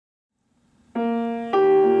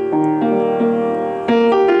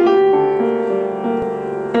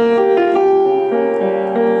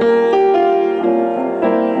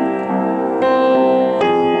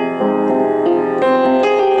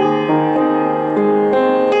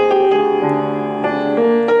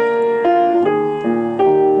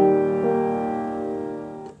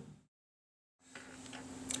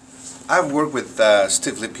I've worked with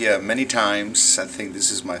Steve Lippia many times. I think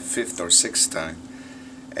this is my 5th or 6th time,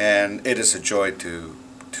 and it is a joy to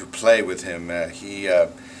play with him. He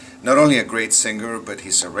not only a great singer, but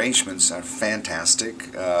his arrangements are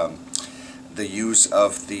fantastic. The use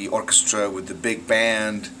of the orchestra with the big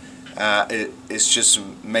band, it just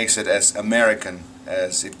makes it as American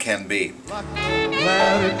as it can be.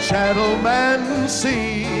 Let a gentleman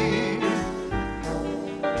see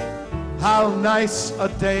how nice a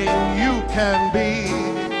dame you can be.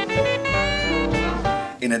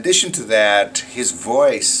 In addition to that, his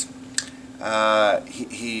voice,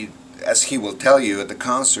 he as he will tell you at the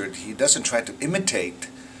concert, he doesn't try to imitate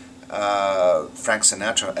Frank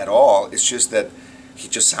Sinatra at all. It's just that he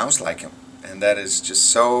just sounds like him, and that is just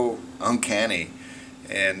so uncanny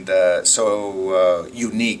and so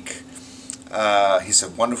unique. He's a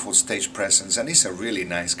wonderful stage presence, and he's a really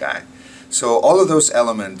nice guy. So all of those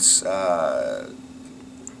elements,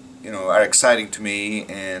 you know, are exciting to me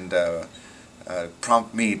and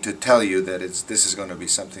prompt me to tell you that this is going to be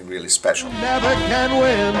something really special. Never can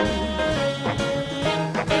win.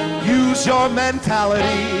 Use your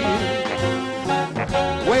mentality.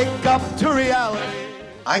 Wake up to reality.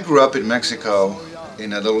 I grew up in Mexico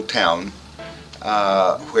in a little town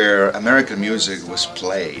where American music was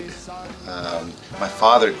played. My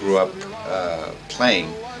father grew up playing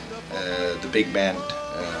the big band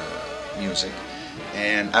music,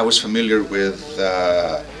 and I was familiar with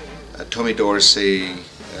Tommy Dorsey,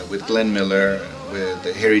 with Glenn Miller, with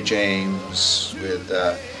Harry James, with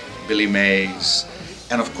Billy Mays,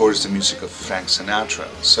 and of course the music of Frank Sinatra.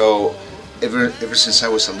 So ever since I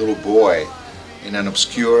was a little boy in an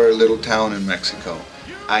obscure little town in Mexico,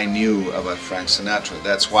 I knew about Frank Sinatra.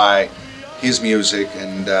 That's why his music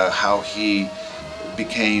and how he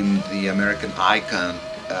became the American icon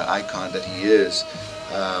that he is,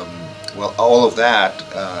 well, all of that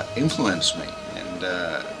influenced me, and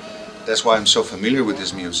that's why I'm so familiar with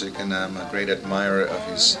his music, and I'm a great admirer of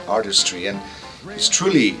his artistry. And he's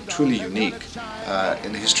truly unique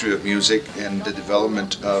in the history of music and the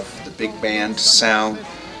development of the big band sound,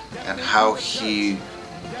 and how he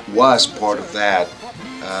was part of that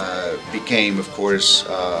became, of course,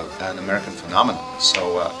 an American phenomenon.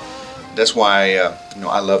 So that's why you know,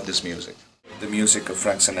 I love this music. The music of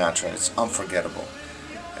Frank Sinatra is unforgettable,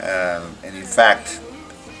 and in fact,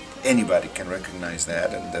 anybody can recognize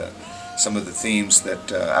that. And some of the themes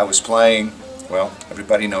that I was playing, well,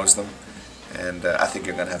 everybody knows them, and I think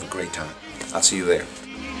you're going to have a great time. I'll see you there.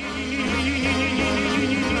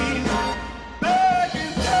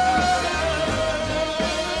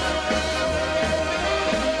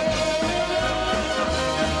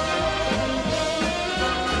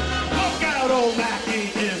 Look out, old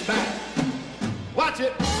Mackie is back. Watch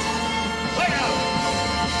it.